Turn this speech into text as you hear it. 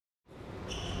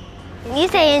You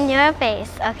say in your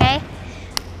face, okay?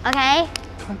 Okay?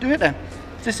 Can't do it then.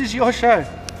 This is your show.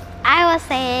 I will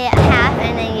say half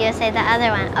and then you say the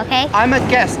other one, okay? I'm a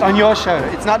guest on your show.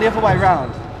 It's not the other way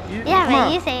around. Yeah,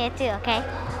 but you say it too, okay?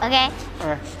 Okay? All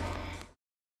right.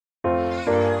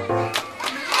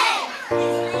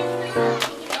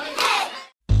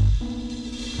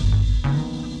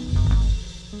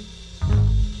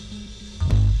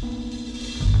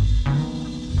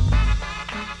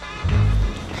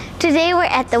 Today we're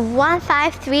at the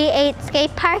 1538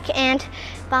 skate park and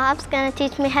Bob's gonna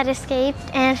teach me how to skate,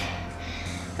 and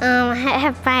I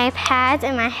have my pads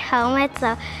and my helmet,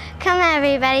 so come on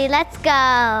everybody, let's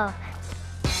go!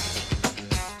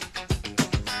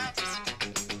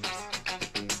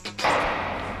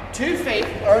 Two feet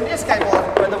are on your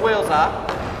skateboard where the wheels are,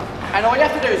 and all you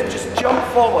have to do is just jump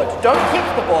forward. Don't kick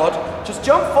the board, just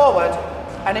jump forward,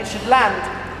 and it should land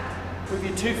with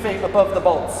your 2 feet above the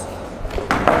bolts.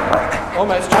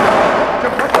 Almost.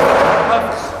 Jump forward.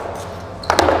 Perfect.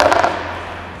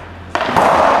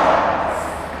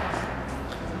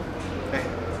 Okay.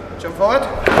 Jump forward.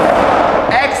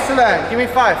 Excellent. Give me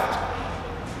 5.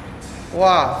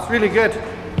 Wow, it's really good.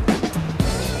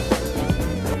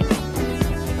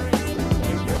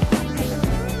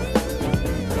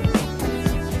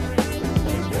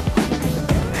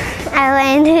 I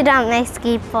landed on my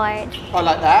skateboard. Oh,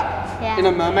 like that? Yeah. In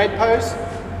a mermaid pose?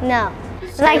 No.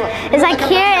 It's like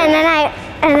here and then I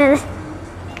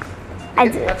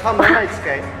That's how mermaids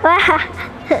skate.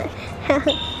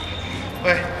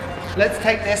 Wait, let's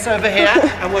take this over here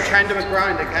and we'll try and do a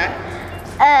grind, okay?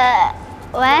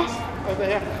 What? Over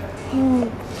here.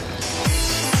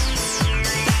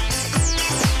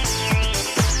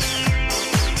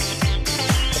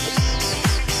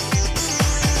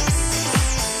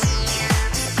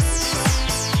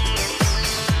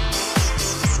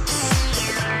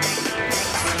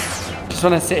 Just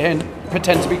want to sit here and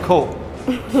pretend to be cool.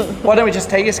 Why don't we just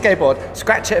take your skateboard,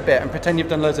 scratch it a bit and pretend you've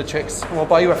done loads of tricks, and we'll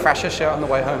buy you a Thrasher shirt on the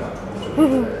way home.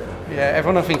 Yeah,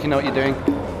 everyone will think you know what you're doing.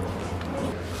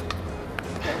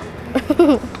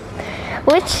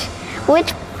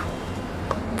 Which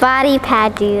body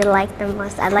pad do you like the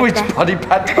most? I like that. Which body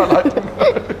pad do I like the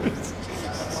most?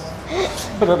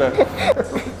 I don't know.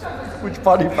 Which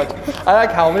body pad? I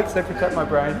like helmets, they protect my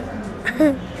brain.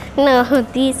 No,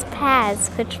 these pads,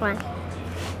 which one?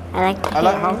 I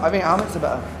think helmets are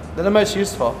better. They're the most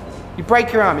useful. You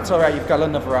break your arm, it's alright, you've got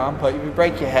another arm, but if you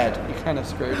break your head, you're kind of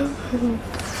screwed.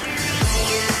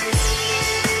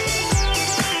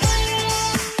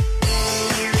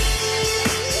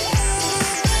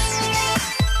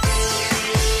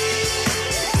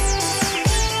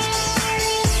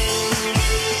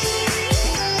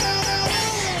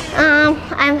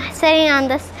 I'm sitting on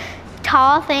this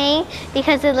tall thing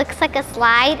because it looks like a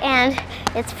slide and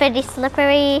it's pretty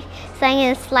slippery, so I'm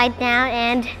gonna slide down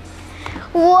and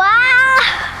wow!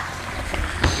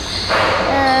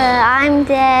 I'm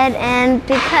dead, and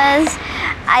because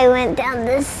I went down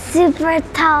this super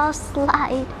tall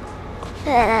slide.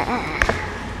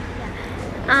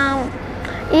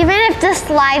 Even if the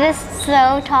slide is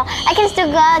so tall, I can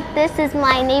still go. This is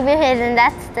my neighborhood and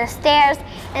that's the stairs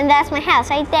and that's my house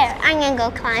right there. I'm gonna go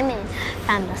climbing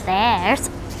from the stairs.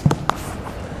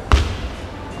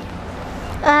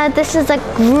 This is a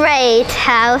great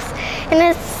house and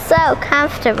it's so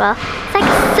comfortable. It's like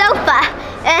a sofa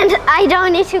and I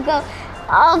don't need to go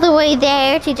all the way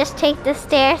there to just take the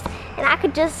stairs, and I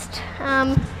could just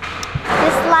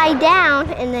slide down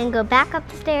and then go back up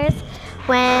the stairs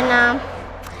when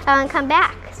I come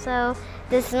back. So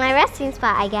this is my resting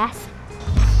spot, I guess.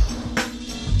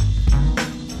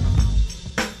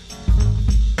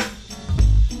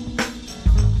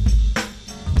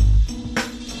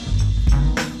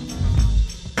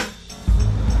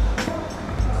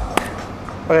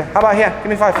 Okay, how about here? Give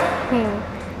me 5.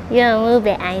 You're gonna move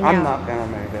it, I know. I'm not gonna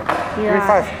move it. Give me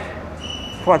 5.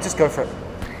 Come on, just go for it.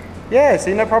 Yeah,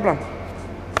 see, no problem.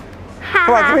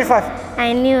 Come on, give me 5.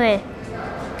 I knew it.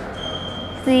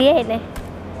 See it?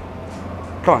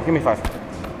 Come on, give me 5.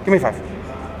 Give me 5.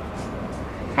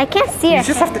 I can't see it. You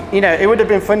just have to, you know, it would have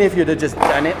been funny if you'd have just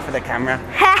done it for the camera.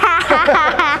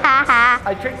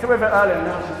 I tricked her with it earlier,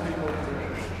 now she's too cool.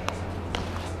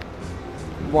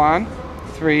 1,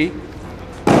 3,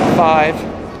 5,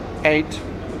 8.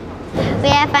 We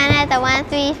had fun at the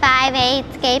 1358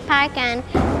 skate park and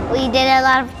we did a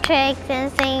lot of tricks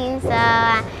and things. So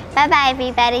bye bye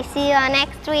everybody. See you all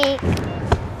next week.